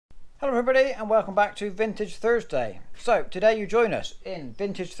Hello everybody and welcome back to Vintage Thursday. So today you join us in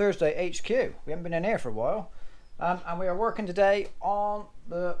Vintage Thursday HQ. We haven't been in here for a while and we are working today on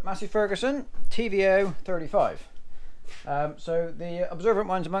the Massey Ferguson TVO 35. So the observant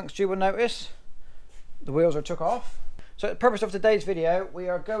ones amongst you will notice the wheels are took off. So the purpose of today's video, we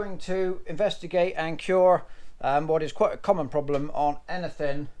are going to investigate and cure what is quite a common problem on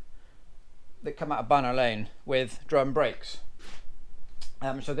anything that come out of Banner Lane with drum brakes.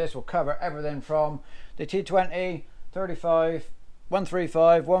 So this will cover everything from the T20, 35,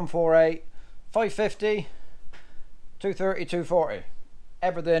 135, 148, 550, 230, 240.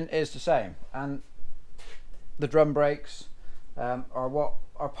 Everything is the same, and the drum brakes are what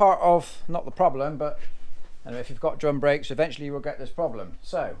are part of, not the problem, but if you've got drum brakes, eventually you will get this problem.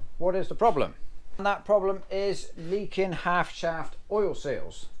 So what is the problem? And that problem is leaking half shaft oil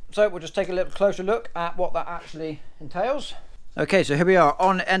seals. So we'll just take a little closer look at what that actually entails. Okay, so here we are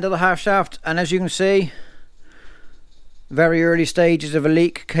on the end of the half shaft, and as you can see, very early stages of a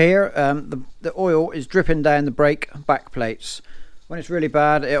leak here. The oil is dripping down the brake back plates. When it's really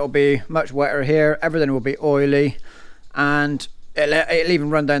bad, it'll be much wetter here, everything will be oily, and it'll even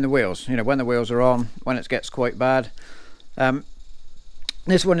run down the wheels, you know, when the wheels are on, when it gets quite bad.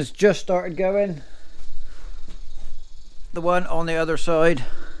 This one has just started going. The one on the other side,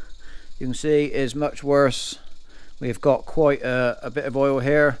 you can see, is much worse. We've got quite a bit of oil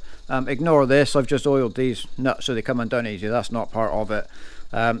here. Ignore this, I've just oiled these nuts so they come undone easy. That's not part of it.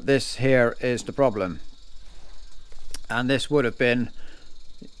 This here is the problem. And this would have been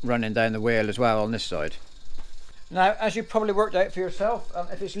running down the wheel as well on this side. Now, as you probably worked out for yourself,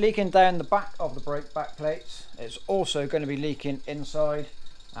 if it's leaking down the back of the brake back plates, it's also going to be leaking inside,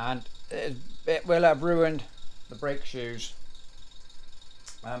 and it will have ruined the brake shoes.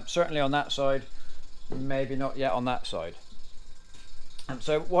 Certainly on that side. Maybe not yet on that side.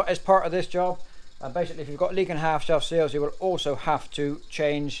 So what is part of this job, basically if you've got leaking half shaft seals, you will also have to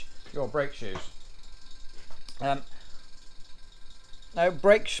change your brake shoes. Now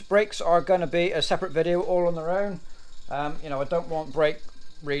brakes are going to be a separate video all on their own. You know, I don't want brake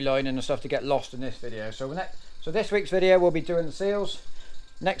relining and stuff to get lost in this video. So this week's video will be doing the seals.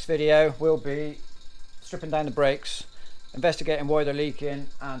 Next video will be stripping down the brakes, investigating why they're leaking,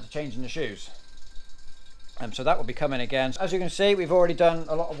 and changing the shoes. So that will be coming again. As you can see, we've already done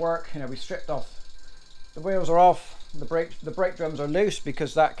a lot of work. You know, we stripped off, the wheels are off, the brake drums are loose,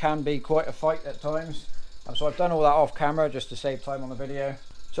 because that can be quite a fight at times. So I've done all that off camera just to save time on the video.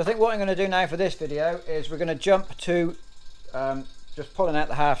 So I think what I'm going to do now for this video is we're going to jump to just pulling out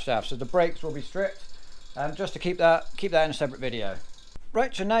the half shaft. So the brakes will be stripped, just to keep that in a separate video.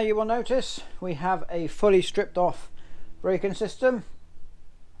 Right, so now you will notice we have a fully stripped off braking system.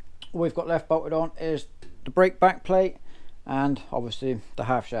 All we've got left bolted on is the brake back plate and obviously the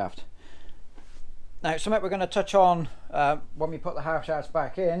half shaft. Now, something we're going to touch on when we put the half shafts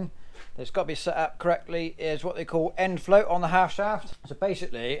back in, it's got to be set up correctly, is what they call end float on the half shaft. So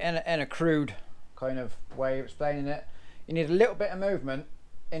basically, in a crude kind of way of explaining it, you need a little bit of movement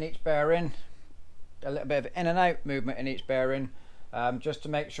in each bearing, a little bit of in and out movement in each bearing, just to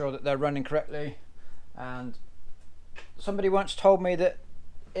make sure that they're running correctly. And somebody once told me that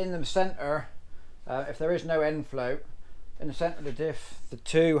in the center, if there is no end float in the center of the diff, the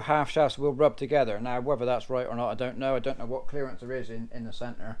two half shafts will rub together. Now, whether that's right or not, I don't know. I don't know what clearance there is in the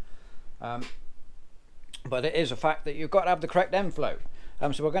center, but it is a fact that you've got to have the correct end float.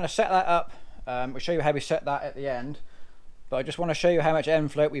 So we're going to set that up. We'll show you how we set that at the end, but I just want to show you how much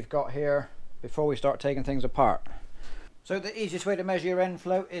end float we've got here before we start taking things apart. So the easiest way to measure your end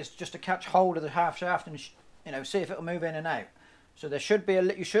float is just to catch hold of the half shaft and see if it'll move in and out. So there should be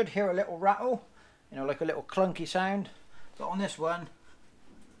you should hear a little rattle, like a little clunky sound, but on this one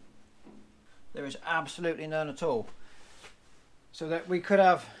there is absolutely none at all. So that we could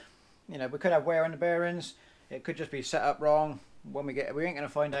have wear in the bearings. It could just be set up wrong. We ain't going to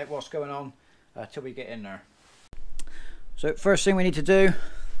find out what's going on till we get in there. So first thing we need to do,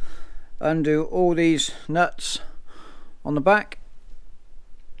 undo all these nuts on the back.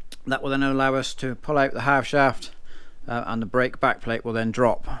 That will then allow us to pull out the half shaft, and the brake back plate will then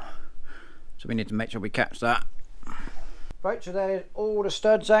drop. So we need to make sure we catch that. Right, so there's all the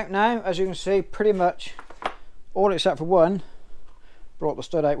studs out now. As you can see, pretty much all except for one brought the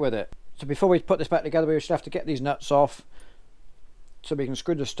stud out with it. So before we put this back together, we just have to get these nuts off so we can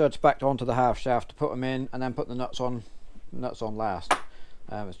screw the studs back onto the half shaft to put them in, and then put the nuts on last.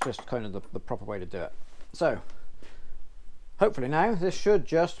 It's just kind of the proper way to do it. So hopefully now this should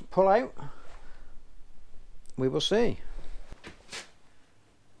just pull out. We will see.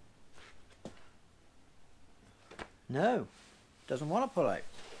 No, doesn't want to pull out.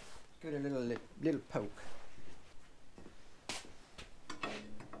 Give it a little poke.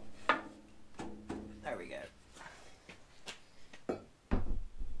 There we go.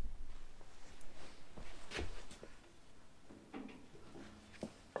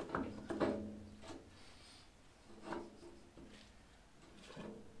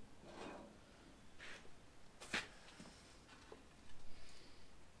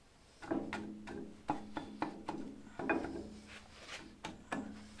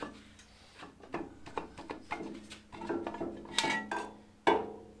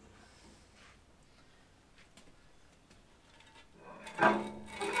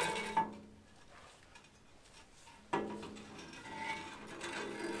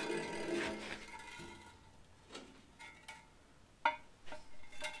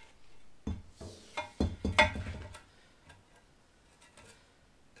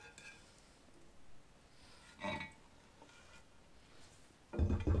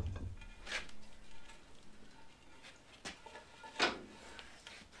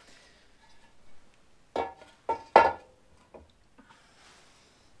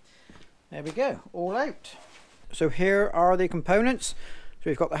 There we go, all out. So here are the components. So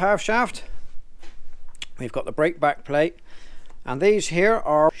we've got the half shaft, we've got the brake back plate, and these here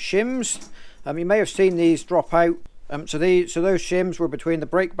are shims. You may have seen these drop out. So those shims were between the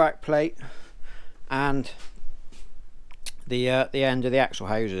brake back plate and the end of the axle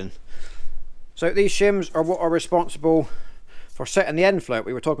housing. So these shims are what are responsible for setting the end float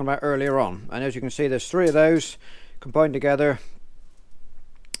we were talking about earlier on. And as you can see, there's 3 of those combined together.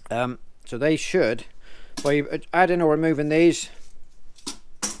 So they should, by adding or removing these,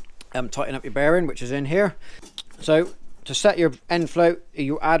 tighten up your bearing, which is in here. So to set your end float,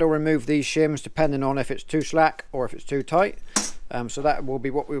 you add or remove these shims depending on if it's too slack or if it's too tight. So that will be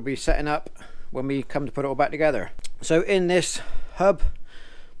what we'll be setting up when we come to put it all back together. So in this hub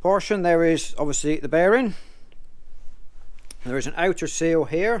portion, there is obviously the bearing. There is an outer seal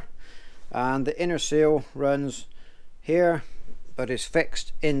here, and the inner seal runs here, but is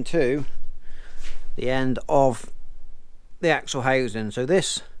fixed into the end of the axle housing. So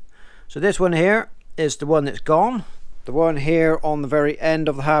this one here is the one that's gone. The one here on the very end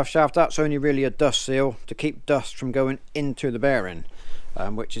of the half shaft, that's only really a dust seal to keep dust from going into the bearing,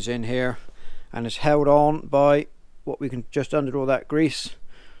 which is in here and is held on by what we can just under all that grease.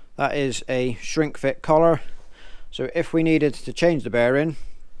 That is a shrink fit collar. So if we needed to change the bearing,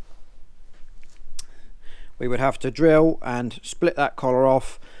 we would have to drill and split that collar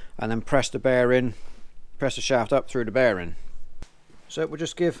off and then press the shaft up through the bearing. So we'll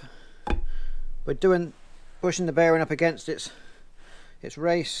just give, pushing the bearing up against its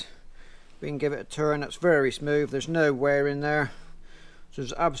race, we can give it a turn. That's very smooth, there's no wear in there, so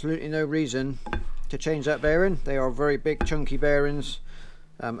there's absolutely no reason to change that bearing. They are very big chunky bearings,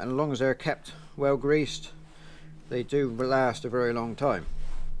 and as long as they're kept well greased, they do last a very long time.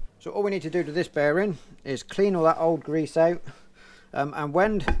 So all we need to do to this bearing is clean all that old grease out, and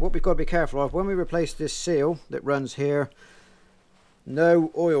what we've got to be careful of, when we replace this seal that runs here,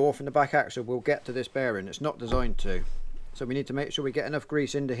 no oil from the back axle will get to this bearing. It's not designed to. So we need to make sure we get enough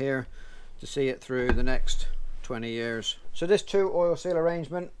grease into here to see it through the next 20 years. So this 2 oil seal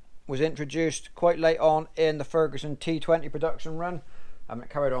arrangement was introduced quite late on in the Ferguson T20 production run. It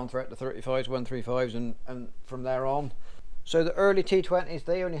carried on throughout the 35s, 135s and from there on. So the early T20s,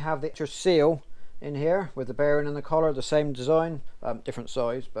 they only have the extra seal in here with the bearing and the collar, the same design, different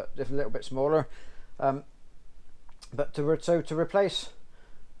size, but a little bit smaller. But to replace,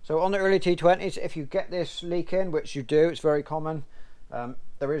 so on the early T20s, if you get this leak in, which you do, it's very common,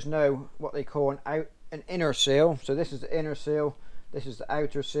 there is no what they call an inner seal. So this is the inner seal, this is the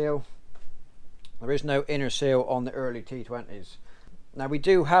outer seal. There is no inner seal on the early T20s. Now we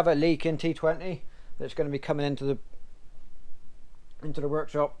do have a leak in T20 that's going to be coming into the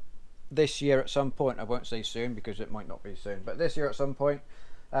workshop this year at some point. I won't say soon because it might not be soon, but this year at some point.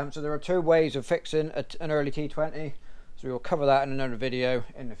 So there are 2 ways of fixing an early T20, so we will cover that in another video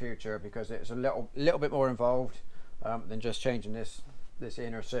in the future because it's a little bit more involved than just changing this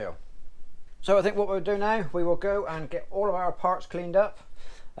inner seal. So I think what we'll do now, we will go and get all of our parts cleaned up,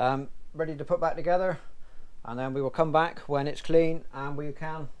 ready to put back together, and then we will come back when it's clean and we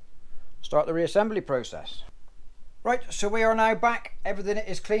can start the reassembly process. Right, so we are now back, everything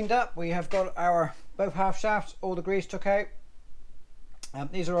is cleaned up. We have got our both half shafts, all the grease took out.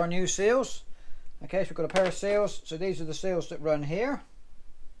 These are our new seals. Okay, so we've got a pair of seals. So these are the seals that run here.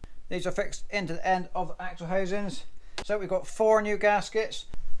 These are fixed into the end of the axle housings. So we've got 4 new gaskets.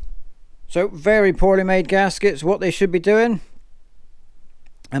 So very poorly made gaskets. What they should be doing,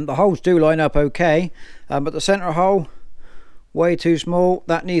 and the holes do line up okay, but the center hole way too small.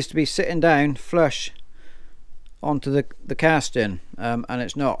 That needs to be sitting down flush onto the casting, and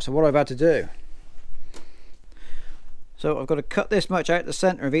it's not. So what I've had to do, so I've got to cut this much out the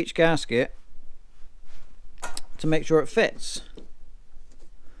center of each gasket to make sure it fits.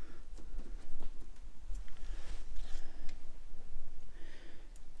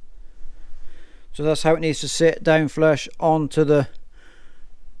 So that's how it needs to sit down flush onto the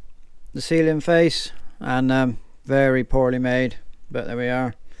ceiling face, and very poorly made, but there we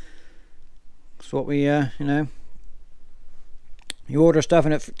are. That's what we you know, you order stuff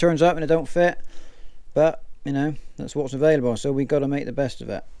and it turns up and it don't fit, but you know, that's what's available, so we got to make the best of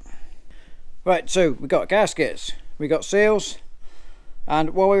it. Right, so we got gaskets, we got seals,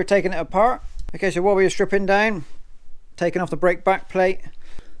 and while we were taking it apart, okay, so while we were stripping down, taking off the brake back plate,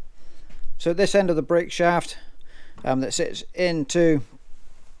 so this end of the brake shaft that sits into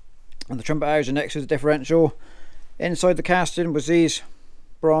the trumpet housing next to the differential, inside the casting was these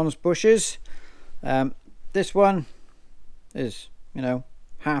bronze bushes. This one is, you know,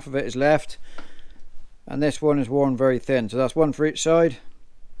 half of it is left, and this one is worn very thin, so that's one for each side.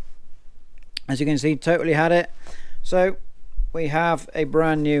 As you can see, totally had it. So we have a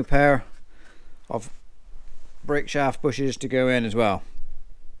brand new pair of brake shaft bushes to go in as well.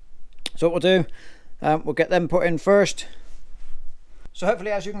 So what we'll do, we'll get them put in first. So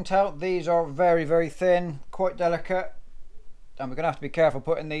hopefully, as you can tell, these are very, very thin, quite delicate, and we're going to have to be careful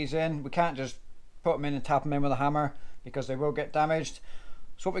putting these in. We can't just put them in and tap them in with a hammer because they will get damaged.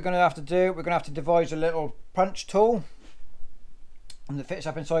 So what we're going to have to do, we're going to have to devise a little punch tool, and it fits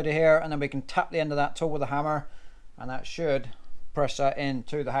up inside of here, and then we can tap the end of that tool with a hammer, and that should press that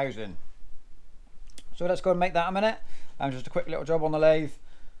into the housing. So let's go and make that a minute, and just a quick little job on the lathe,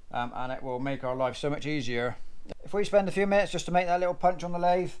 and it will make our life so much easier. If we spend a few minutes just to make that little punch on the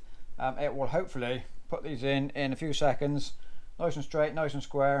lathe, it will hopefully put these in a few seconds, nice and straight, nice and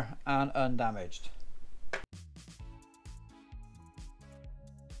square, and undamaged.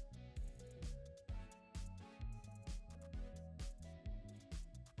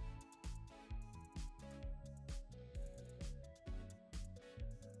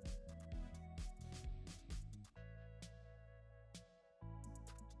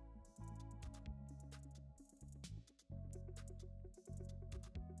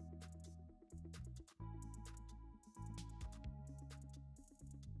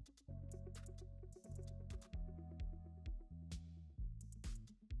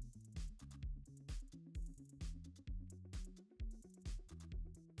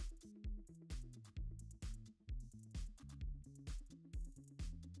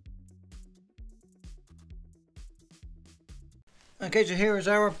 Okay, so here is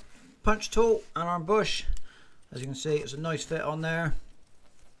our punch tool and our bush. As you can see, it's a nice fit on there.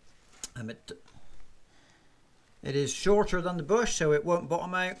 It is shorter than the bush, so it won't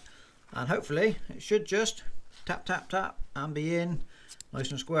bottom out, and hopefully it should just tap tap tap and be in nice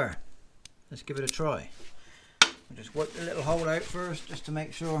and square. Let's give it a try. I'll just work the little hole out first just to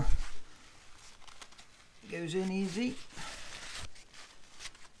make sure it goes in easy.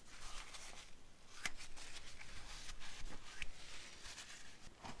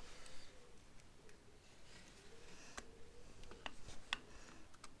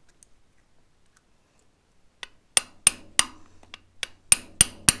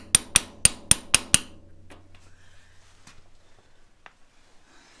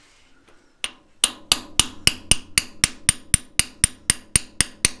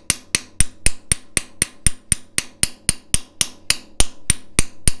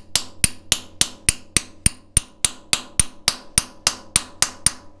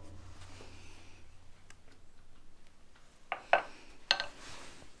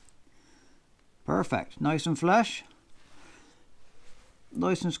 Perfect, nice and flush,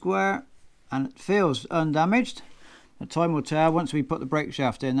 nice and square, and it feels undamaged. The time will tell once we put the brake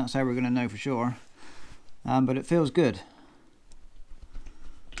shaft in, that's how we're going to know for sure. But it feels good.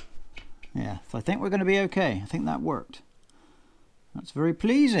 Yeah, so I think we're going to be okay. I think that worked. That's very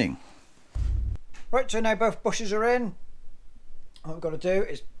pleasing. Right, so now both bushes are in. What we've got to do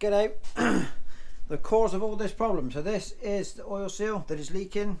is get out the cause of all this problem. So this is the oil seal that is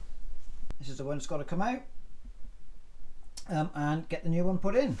leaking. This is the one that's got to come out, and get the new one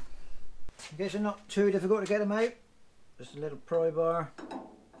put in. Okay, so not too difficult to get them out. Just a little pry bar.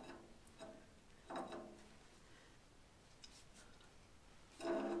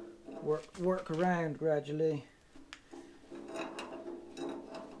 Work around gradually.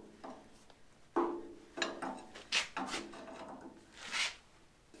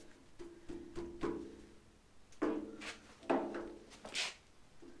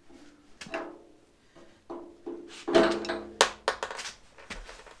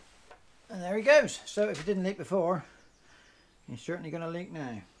 And there he goes. So if it didn't leak before, he's certainly going to leak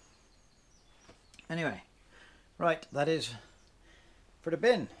now. Anyway, right, that is for the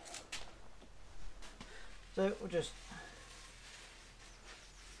bin. So we'll just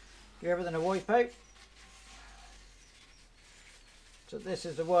give everything a wipe out. So this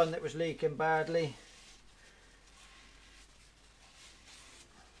is the one that was leaking badly.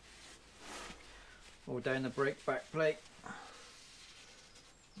 All down the brake back plate.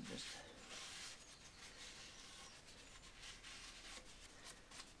 Just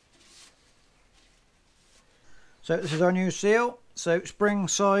so this is our new seal. So spring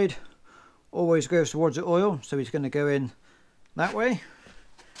side always goes towards the oil, so he's going to go in that way.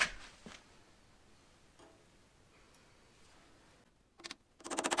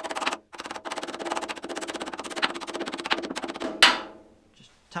 Just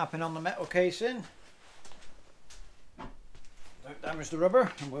tapping on the metal casing. Don't damage the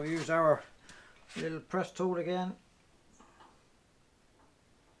rubber, and we'll use our little press tool again.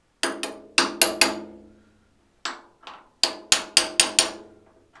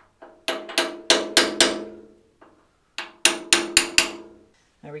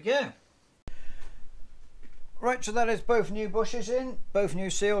 There we go. Right, so that is both new bushes in, both new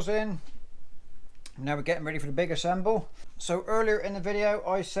seals in. Now we're getting ready for the big assemble. So earlier in the video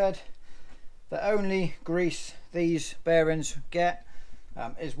I said the only grease these bearings get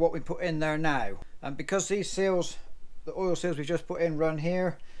is what we put in there now. And because these seals, the oil seals we just put in, run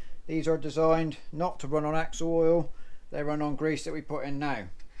here, these are designed not to run on axle oil, they run on grease that we put in now.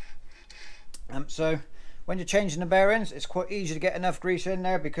 So when you're changing the bearings, it's quite easy to get enough grease in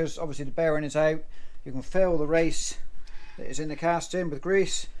there, because obviously the bearing is out. You can fill the race that is in the casting with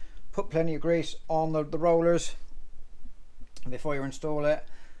grease, put plenty of grease on the rollers before you install it,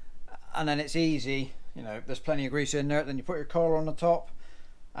 and then it's easy. You know, there's plenty of grease in there, then you put your collar on the top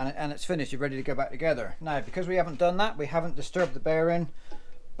and it's finished, you're ready to go back together. Now, because we haven't done that, we haven't disturbed the bearing,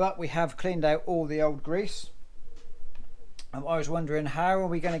 but we have cleaned out all the old grease. And I was wondering, how are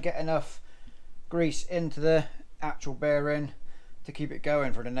we going to get enough grease into the actual bearing to keep it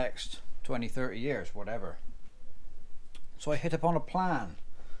going for the next 20-30 years, whatever. So I hit upon a plan.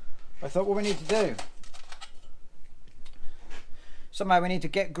 I thought, what we need to do, somehow we need to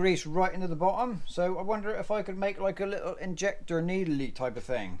get grease right into the bottom. So I wonder if I could make like a little injector needly type of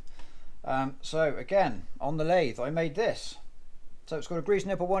thing. So again, on the lathe I made this. So it's got a grease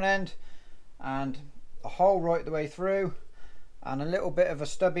nip at one end and a hole right the way through, and a little bit of a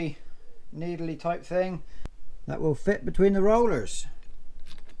stubby needly type thing that will fit between the rollers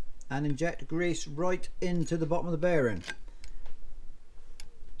and inject grease right into the bottom of the bearing.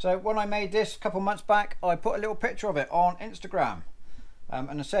 So when I made this a couple months back, I put a little picture of it on Instagram,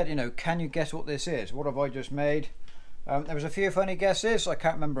 and I said, you know, can you guess what this is? What have I just made? There was a few funny guesses, I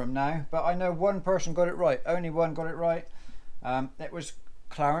can't remember them now, but I know one person got it right. Only one got it right. It was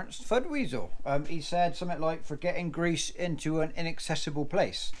Clarence Fudweasel. He said something like, for getting grease into an inaccessible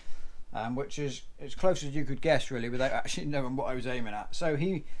place. Which is as close as you could guess, really, without actually knowing what I was aiming at. So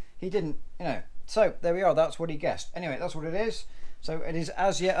he didn't, you know. So there we are, that's what he guessed. Anyway, that's what it is. So it is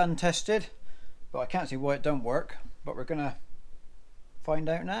as yet untested, but I can't see why it don't work, but we're gonna find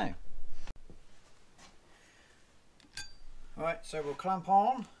out now. Alright, so we'll clamp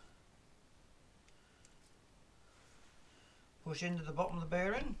on, push into the bottom of the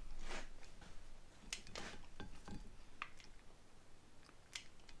bearing.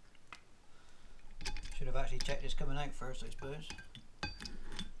 Should have actually checked this coming out first, I suppose.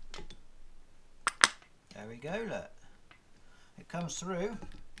 There we go, look. It comes through.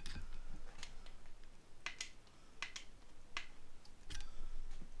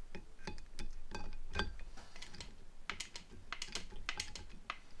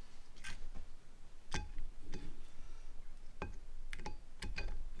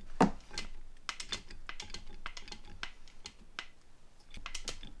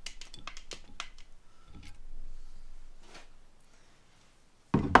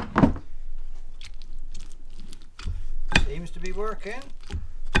 Seems to be working.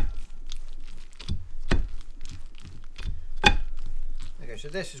 Okay, so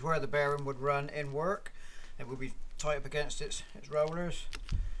this is where the bearing would run in work. It will be tight up against its rollers.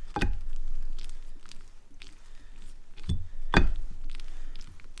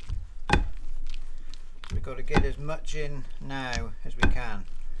 We've got to get as much in now as we can.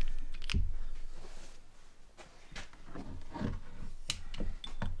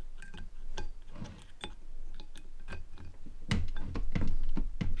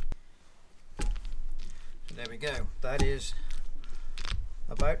 There we go. That is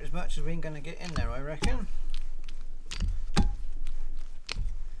about as much as we're going to get in there, I reckon.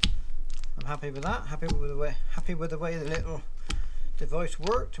 happy with that. Happy with the way the little device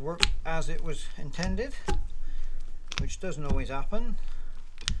worked as it was intended, which doesn't always happen,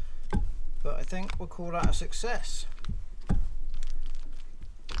 but I think we'll call that a success.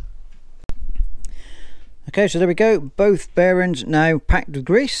 Okay, so there we go, both bearings now packed with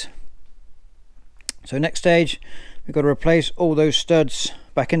grease. So next stage, we've got to replace all those studs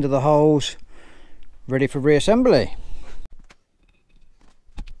back into the holes, ready for reassembly.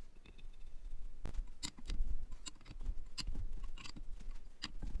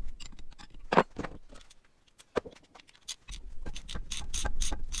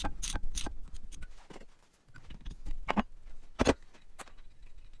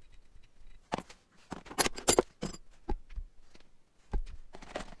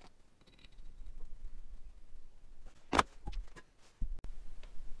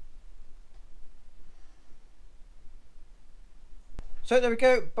 So there we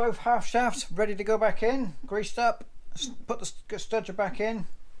go, both half shafts ready to go back in, greased up, put the studger back in.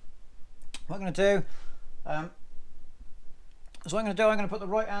 What I'm going to do, I'm going to put the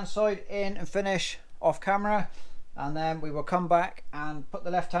right hand side in and finish off camera, and then we will come back and put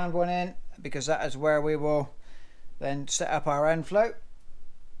the left hand one in, because that is where we will then set up our end float.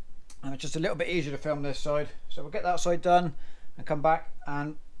 And it's just a little bit easier to film this side, so we'll get that side done and come back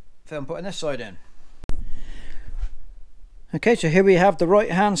and film putting this side in. Okay, so here we have the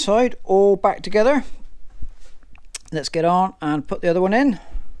right hand side all back together. Let's get on and put the other one in.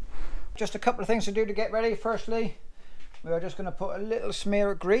 Just a couple of things to do to get ready. Firstly, we are just going to put a little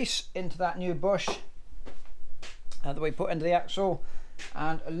smear of grease into that new bush that we put into the axle,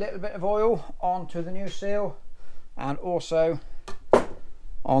 and a little bit of oil onto the new seal, and also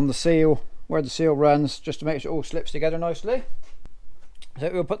on the seal where the seal runs, just to make sure it all slips together nicely. So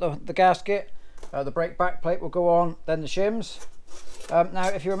we'll put the gasket. The brake back plate will go on, then the shims. Now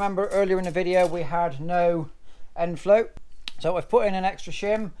if you remember earlier in the video, we had no end float, so I've put in an extra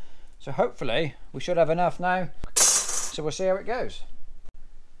shim, so hopefully we should have enough now, so we'll see how it goes.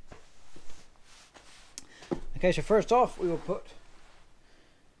 Okay, so first off we will put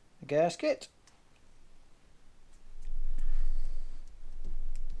the gasket.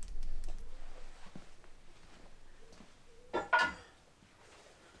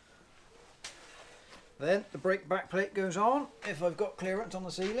 Then the brake back plate goes on, if I've got clearance on the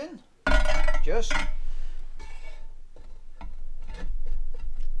ceiling, just.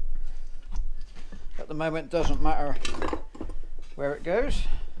 At the moment it doesn't matter where it goes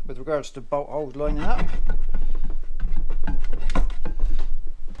with regards to bolt holes lining up.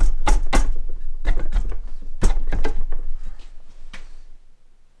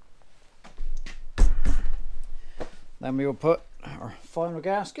 Then we will put our final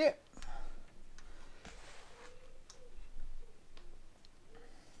gasket.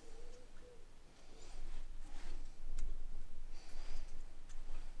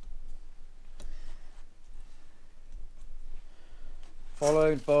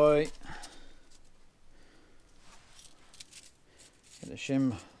 Followed by get the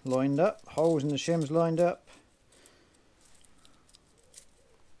shim lined up, holes in the shims lined up.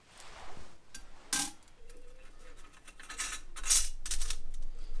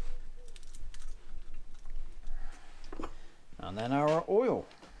 And then our oil.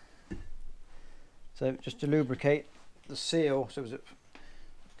 So just to lubricate the seal so as it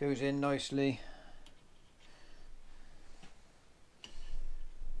goes in nicely.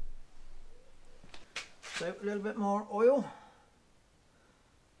 So a little bit more oil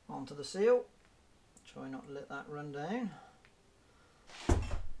onto the seal. Try not to let that run down.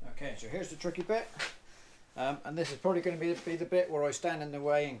 Okay, so here's the tricky bit, and this is probably going to be the bit where I stand in the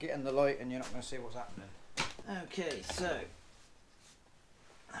way and get in the light and you're not going to see what's happening. Okay, so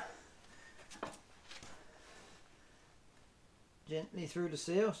gently through the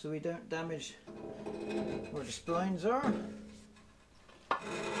seal so we don't damage where the splines are.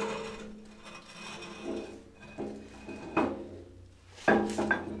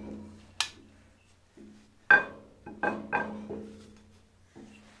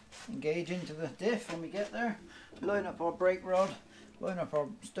 Engage into the diff when we get there, line up our brake rod, line up our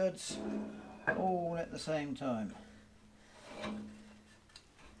studs, all at the same time.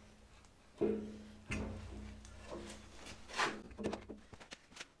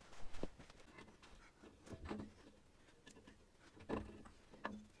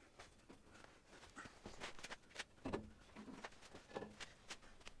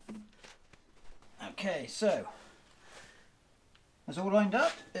 Okay, so it's all lined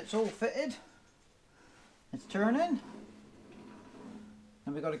up, it's all fitted, it's turning,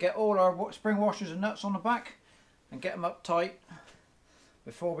 and we've got to get all our spring washers and nuts on the back and get them up tight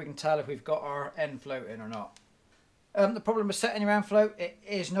before we can tell if we've got our end float in or not. The problem with setting your end float, it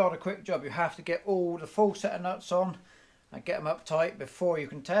is not a quick job. You have to get all the full set of nuts on and get them up tight before you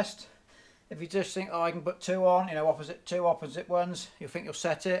can test. If you just think, oh, I can put 2 on, you know, two opposite ones, you'll think you'll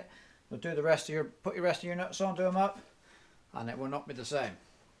set it. You'll do the rest of your, put your rest of your nuts on, do them up, and it will not be the same.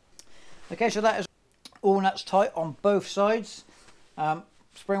 Okay, so that is all nuts tight on both sides.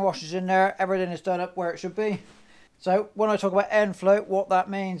 Spring washers in there, everything is done up where it should be. So when I talk about end float, what that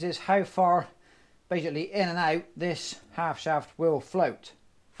means is how far basically in and out this half shaft will float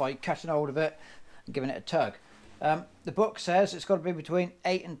by catching hold of it and giving it a tug. The book says it's got to be between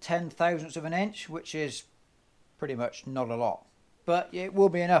 8 and 10 thousandths of an inch, which is pretty much not a lot, but it will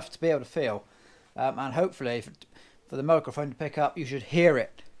be enough to be able to feel, and hopefully for the microphone to pick up, you should hear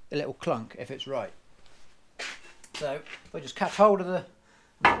it, a little clunk, if it's right. So if I just catch hold of the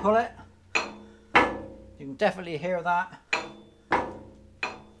and pull it, you can definitely hear that,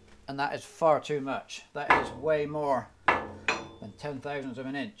 and that is far too much. That is way more than 10 thousandths of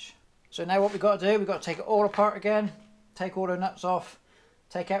an inch. So now what we've got to do, we've got to take it all apart again, take all the nuts off,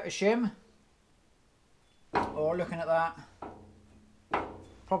 take out a shim, or looking at that,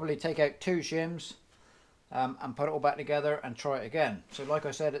 probably take out 2 shims and put it all back together and try it again. So like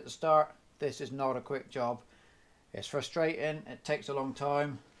I said at the start, this is not a quick job. It's frustrating, it takes a long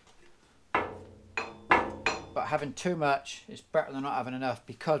time, but having too much is better than not having enough,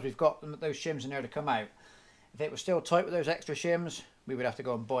 because we've got those shims in there to come out. If it was still tight with those extra shims, we would have to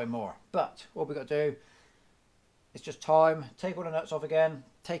go and buy more. But what we've got to do is just time, take all the nuts off again,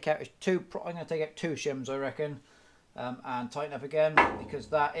 take out I'm going to take out 2 shims, I reckon, and tighten up again, because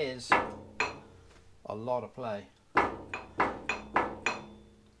that is a lot of play. And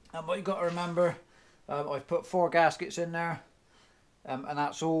what you've got to remember, I've put 4 gaskets in there, and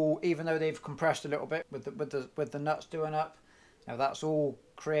that's all, even though they've compressed a little bit with the nuts doing up, now that's all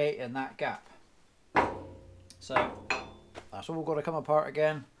creating that gap. So that's all got to come apart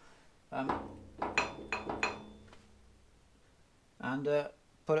again, and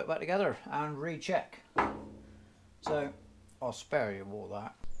put it back together and recheck. So I'll spare you all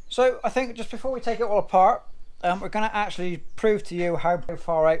that. So I think just before we take it all apart, we're going to actually prove to you how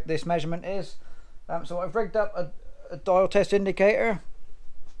far out this measurement is. So I've rigged up a dial test indicator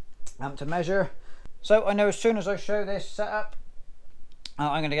to measure. So I know as soon as I show this setup,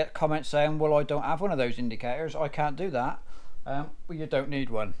 I'm going to get comments saying, well, I don't have one of those indicators, I can't do that. Well, you don't need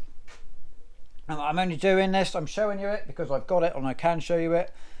one. I'm only doing this, I'm showing you it because I've got it and I can show you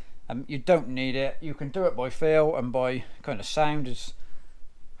it. You don't need it, you can do it by feel and by kind of sound, is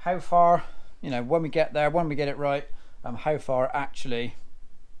how far, you know, when we get there, when we get it right, how far actually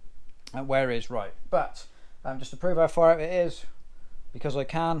where is right. But just to prove how far out it is, because I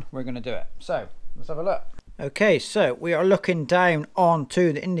can, we're going to do it. So let's have a look. Okay, so we are looking down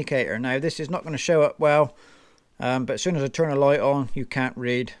onto the indicator. Now this is not going to show up well, but as soon as I turn a light on, you can't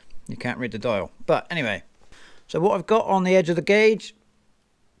read the dial. But anyway, so what I've got on the edge of the gauge,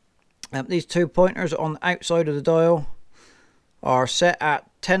 these 2 pointers on the outside of the dial are set at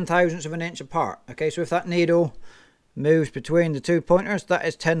 10 thousandths of an inch apart. Okay, so if that needle moves between the 2 pointers, that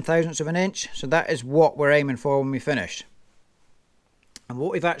is 10 thousandths of an inch. So that is what we're aiming for when we finish. And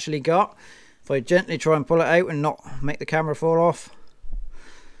what we've actually got, if I gently try and pull it out and not make the camera fall off,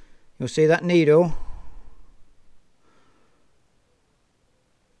 you'll see that needle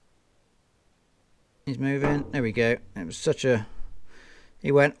is moving. There we go. It was such a,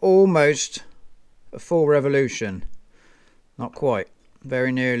 he went almost a full revolution. Not quite,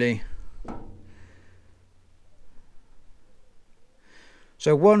 very nearly.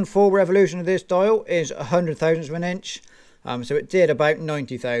 So 1 full revolution of this dial is 100 thousandths of an inch. So it did about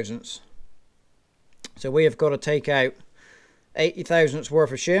 90 thousandths. So we have got to take out 80 thousandths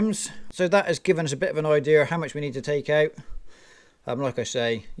worth of shims. So that has given us a bit of an idea how much we need to take out. Like I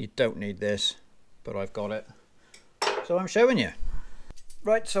say, you don't need this, but I've got it, so I'm showing you.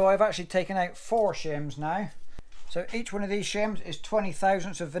 Right, so I've actually taken out 4 shims now. So each one of these shims is 20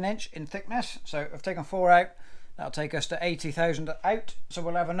 thousandths of an inch in thickness. So I've taken 4 out. That'll take us to 80 thousandths out. So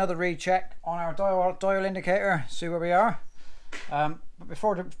we'll have another recheck on our dial indicator, see where we are. But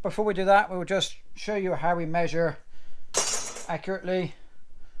before we do that, we will just show you how we measure accurately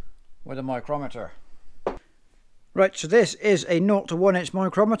with a micrometer. Right, so this is a 0 to 1 inch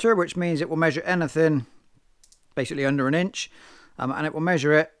micrometer, which means it will measure anything basically under an inch, and it will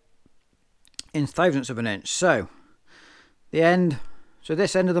measure it in thousandths of an inch. So the end, so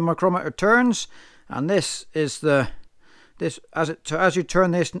this end of the micrometer turns, and this is as you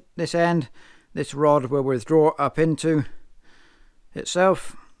turn this end, this rod will withdraw up into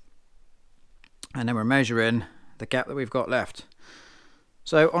itself, and then we're measuring the gap that we've got left.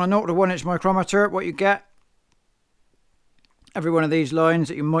 So on a 0 to 1 inch micrometer, what you get, every one of these lines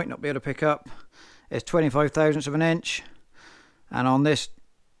that you might not be able to pick up is 25 thousandths of an inch. And on this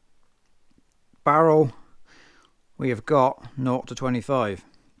barrel, we have got 0 to 25.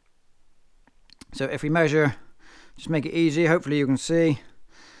 So if we measure, just make it easy, hopefully you can see.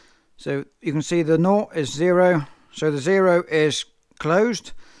 So you can see the 0 is 0, so the 0 is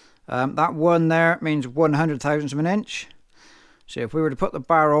closed. That 1 there means 100 thousandths of an inch. So if we were to put the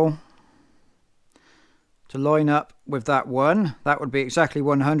barrel to line up with that 1, that would be exactly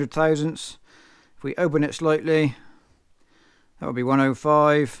 100 thousandths. If we open it slightly, that would be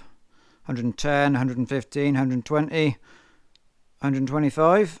 105, 110, 115, 120,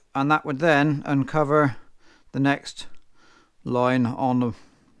 125, and that would then uncover the next line on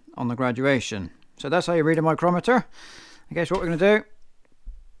the graduation. So that's how you read a micrometer. I guess what we're going to do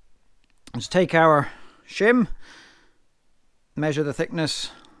is take our shim, measure the thickness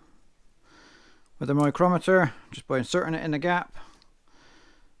with the micrometer just by inserting it in the gap,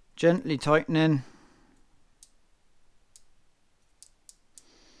 gently tightening,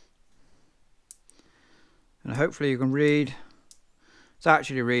 and hopefully you can read. It's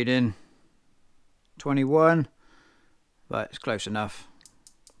actually reading 21, but it's close enough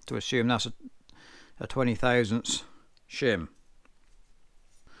to assume that's a 20 thousandths shim.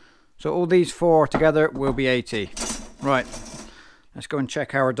 So all these 4 together will be 80. Right, let's go and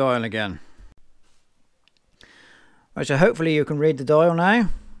check our dial again. Right, so hopefully you can read the dial now.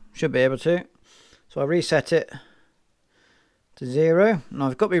 Should be able to. So I reset it to 0. Now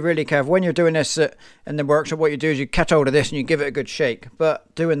I've got to be really careful when you're doing this in the workshop. What you do is you catch hold of this and you give it a good shake.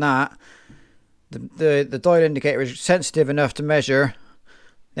 But doing that, the dial indicator is sensitive enough to measure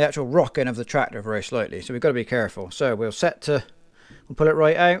the actual rocking of the tractor very slightly. So we've got to be careful. So we'll pull it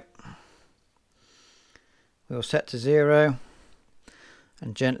right out. We'll set to 0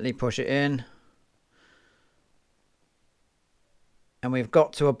 and gently push it in. And we've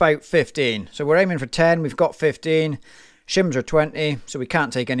got to about 15. So we're aiming for 10, we've got 15. Shims are 20, so we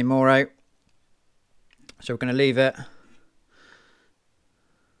can't take any more out. So we're going to leave it.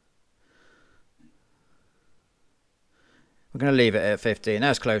 We're going to leave it at 15,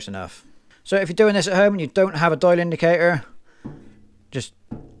 that's close enough. So if you're doing this at home and you don't have a dial indicator, just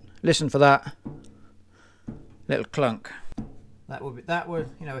listen for that little clunk. That would,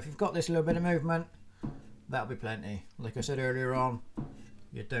 you know, if you've got this little bit of movement, that'll be plenty. Like I said earlier on,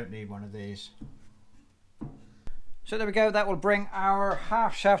 you don't need one of these. So there we go, that will bring our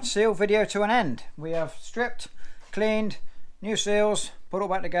half shaft seal video to an end. We have stripped, cleaned, new seals, put it all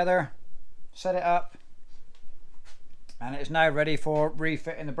back together, set it up, and it is now ready for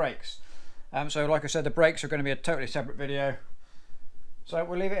refitting the brakes. So like I said, the brakes are going to be a totally separate video, so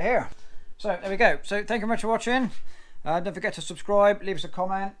we'll leave it here. So there we go. So thank you very much for watching. Don't forget to subscribe, leave us a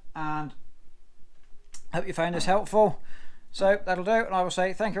comment, and hope you found this helpful. So that'll do, and I will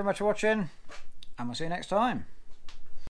say thank you very much for watching, and we'll see you next time.